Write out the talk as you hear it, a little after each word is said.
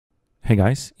Hey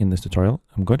guys, in this tutorial,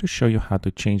 I'm going to show you how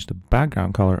to change the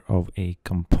background color of a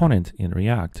component in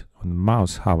React on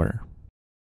onMouseEnter.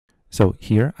 So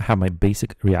here I have my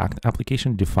basic React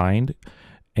application defined,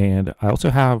 and I also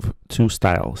have two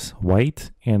styles,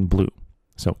 white and blue.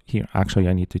 So here, actually,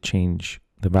 I need to change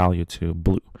the value to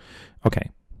blue. Okay,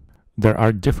 there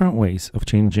are different ways of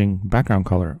changing background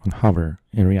color on hover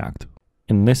in React.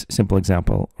 In this simple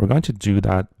example, we're going to do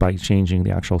that by changing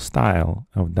the actual style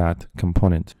of that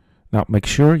component. Now, make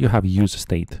sure you have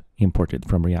useState imported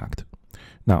from React.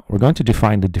 Now, we're going to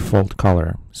define the default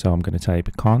color. So I'm going to type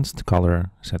const color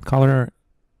set color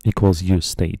equals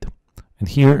useState. And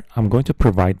here, I'm going to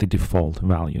provide the default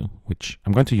value, which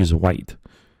I'm going to use white.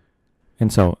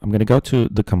 And so I'm going to go to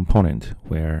the component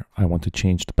where I want to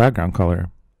change the background color.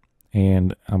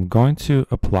 And I'm going to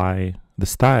apply the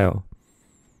style.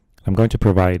 I'm going to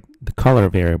provide the color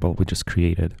variable we just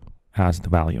created as the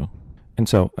value. And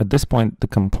so at this point, the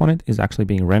component is actually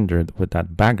being rendered with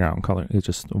that background color. It's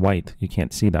just white. You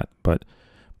can't see that. But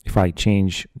if I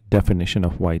change definition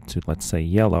of white to, let's say,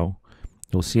 yellow,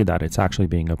 you'll see that it's actually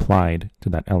being applied to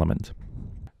that element.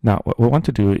 Now, what we want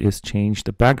to do is change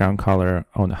the background color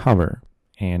on hover.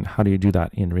 And how do you do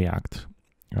that in React?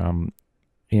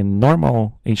 In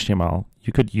normal HTML,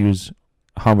 you could use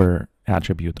hover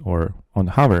attribute or on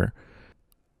hover,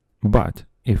 but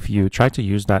if you try to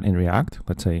use that in React,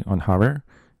 let's say on hover,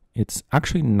 it's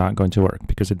actually not going to work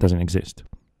because it doesn't exist.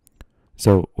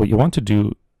 So what you want to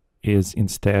do is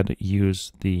instead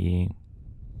use the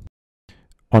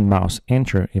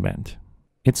onMouseEnter event.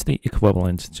 It's the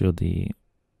equivalent to the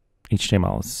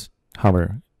HTML's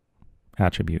hover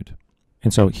attribute.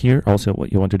 And so here also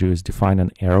what you want to do is define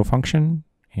an arrow function.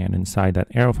 And inside that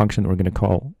arrow function, we're going to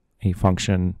call a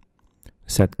function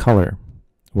set color,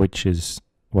 which is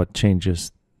what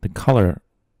changes the color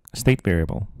state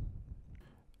variable.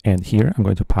 And here I'm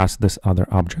going to pass this other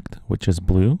object, which is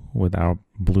blue with our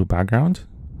blue background.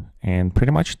 And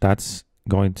pretty much that's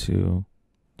going to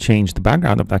change the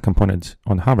background of that component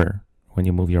on hover when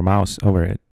you move your mouse over it.